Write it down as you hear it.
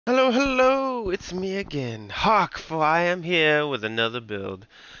Hello, hello, it's me again, Hawk, for I am here with another build.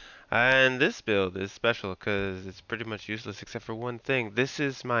 And this build is special because it's pretty much useless except for one thing. This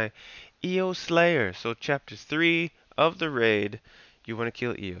is my IYO Slayer. So chapter 3 of the raid, you want to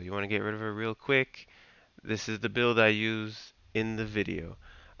kill IYO. You want to get rid of her real quick. This is the build I use in the video.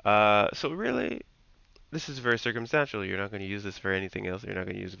 So really, this is very circumstantial. You're not going to use this for anything else. You're not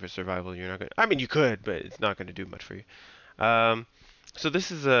going to use it for survival. You're not going to, I mean, you could, but it's not going to do much for you. Um, so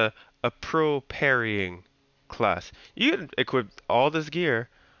this is a pro parrying class. You can equip all this gear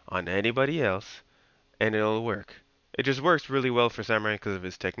on anybody else and it'll work. It just works really well for Samurai because of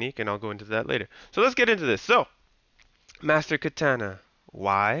his technique, and I'll go into that later. So let's get into this. So, Master Katana.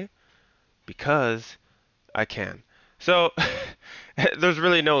 Why? Because I can. So, there's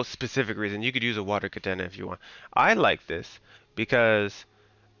really no specific reason. You could use a water katana if you want. I like this because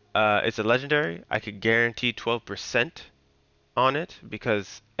it's a legendary. I could guarantee 12% on it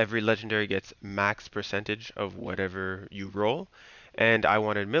because every legendary gets max percentage of whatever you roll. And I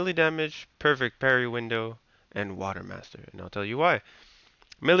wanted melee damage, perfect parry window, and water master. And I'll tell you why.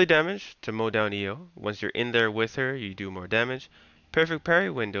 Melee damage to mow down IYO. Once you're in there with her, you do more damage. Perfect parry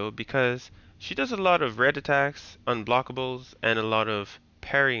window because she does a lot of red attacks, unblockables, and a lot of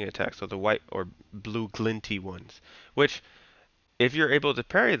parrying attacks, so the white or blue glinty ones. Which, if you're able to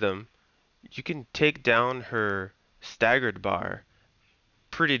parry them, you can take down her staggered bar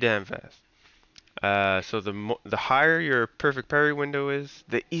pretty damn fast. So the higher your perfect parry window is,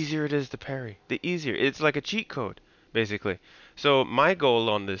 the easier it is to parry. The easier. It's like a cheat code, basically. So my goal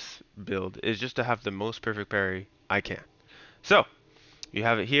on this build is just to have the most perfect parry I can. So you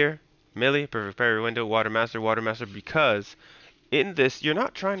have it here, melee, perfect parry window, water master, because in this you're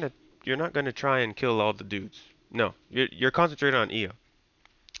not gonna try and kill all the dudes. No, you're concentrating on IYO.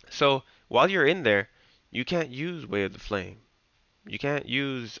 So while you're in there, you can't use Way of the Flame. You can't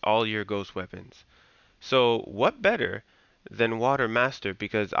use all your ghost weapons. So what better than Water Master,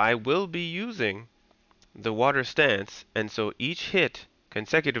 because I will be using the water stance, and so each hit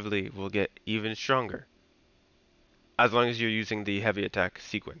consecutively will get even stronger as long as you're using the heavy attack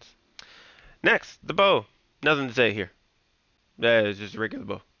sequence. Next, the bow. Nothing to say here. It's just a regular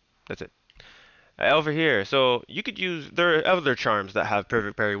bow. That's it. Over here, so you could use, there are other charms that have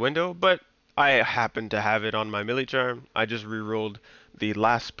perfect parry window, but I happen to have it on my Mele Charm. I just rerolled the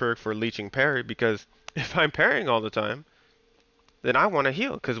last perk for leeching parry because if I'm parrying all the time, then I want to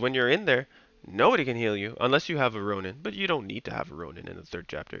heal. Because when you're in there, nobody can heal you unless you have a Ronin. But you don't need to have a Ronin in the third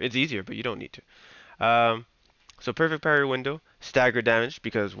chapter. It's easier, but you don't need to. So perfect parry window, stagger damage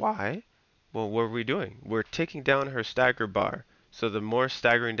because why? Well, what are we doing? We're taking down her stagger bar. So the more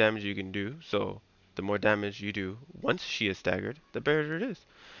staggering damage you can do, so the more damage you do once she is staggered, the better it is.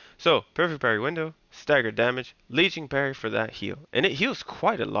 So perfect parry window, staggered damage, leeching parry for that heal, and it heals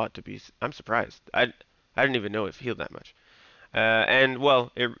quite a lot. I'm surprised. I didn't even know it healed that much. And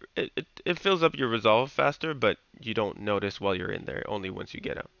well, it fills up your resolve faster, but you don't notice while you're in there. Only once you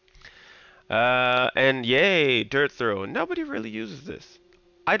get out. And yay, dirt throw. Nobody really uses this.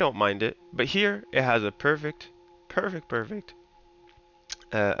 I don't mind it, but here it has a perfect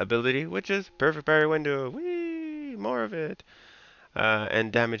ability, which is perfect parry window. Whee, more of it.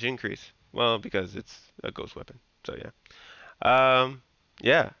 And damage increase. Well, because it's a ghost weapon. So yeah.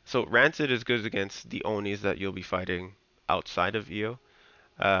 Yeah. So Rancid is good against the Onis that you'll be fighting outside of IYO.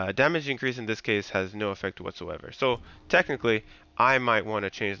 Damage increase in this case has no effect whatsoever. So technically, I might want to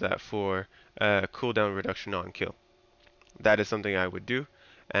change that for cooldown reduction on kill. That is something I would do.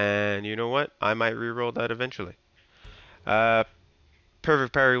 And you know what? I might reroll that eventually. Uh,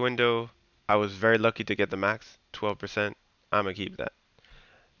 perfect parry window. I was very lucky to get the max, 12%. I'm gonna keep that.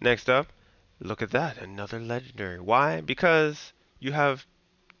 Next up, look at that, another legendary. Why? Because you have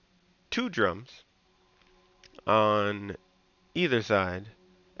two drums on either side,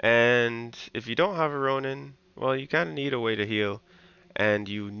 and if you don't have a Ronin, well, you kind of need a way to heal, and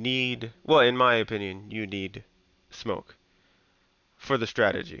you need, well, in my opinion, you need smoke for the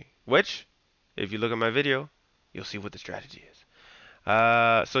strategy, which, if you look at my video, you'll see what the strategy is.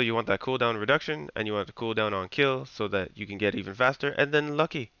 So you want that cooldown reduction, and you want the cooldown on kill so that you can get even faster, and then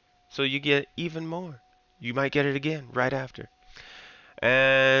lucky, so you get even more. You might get it again right after.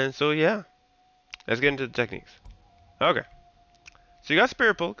 And so yeah, let's get into the techniques. Okay, so you got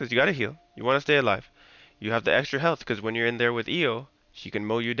Spirit Pull because you got to heal. You want to stay alive. You have the extra health because when you're in there with IYO, she can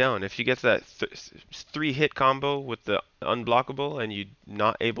mow you down. If she gets that three hit combo with the unblockable and you're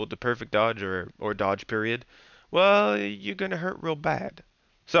not able to perfect dodge or dodge period, well, you're gonna hurt real bad.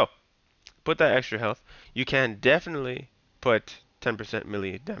 So put that extra health. You can definitely put 10%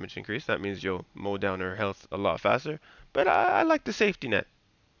 melee damage increase. That means you'll mow down her health a lot faster. But I like the safety net.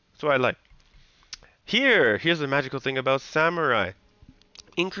 That's what I like. Here's the magical thing about Samurai.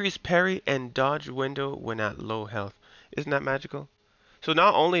 Increase parry and dodge window when at low health. Isn't that magical? So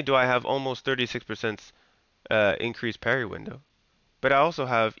not only do I have almost 36% increased parry window, but I also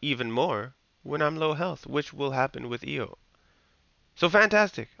have even more when I'm low health, which will happen with IYO. So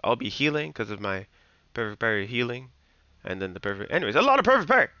fantastic. I'll be healing because of my perfect parry healing. And then the perfect... Anyways, a lot of perfect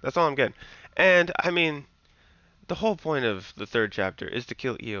parry. That's all I'm getting. And, I mean, the whole point of the third chapter is to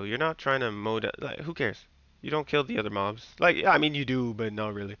kill IYO. You're not trying to mode... Like, who cares? You don't kill the other mobs. Like, yeah, I mean, you do, but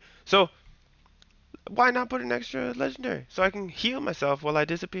not really. So, why not put an extra legendary? So I can heal myself while I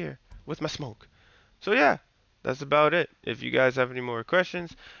disappear with my smoke. So, yeah, that's about it. If you guys have any more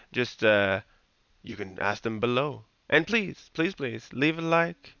questions, just, you can ask them below. And please, please, please, leave a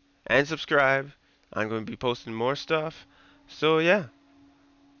like and subscribe. I'm going to be posting more stuff. So, yeah.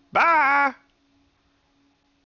 Bye!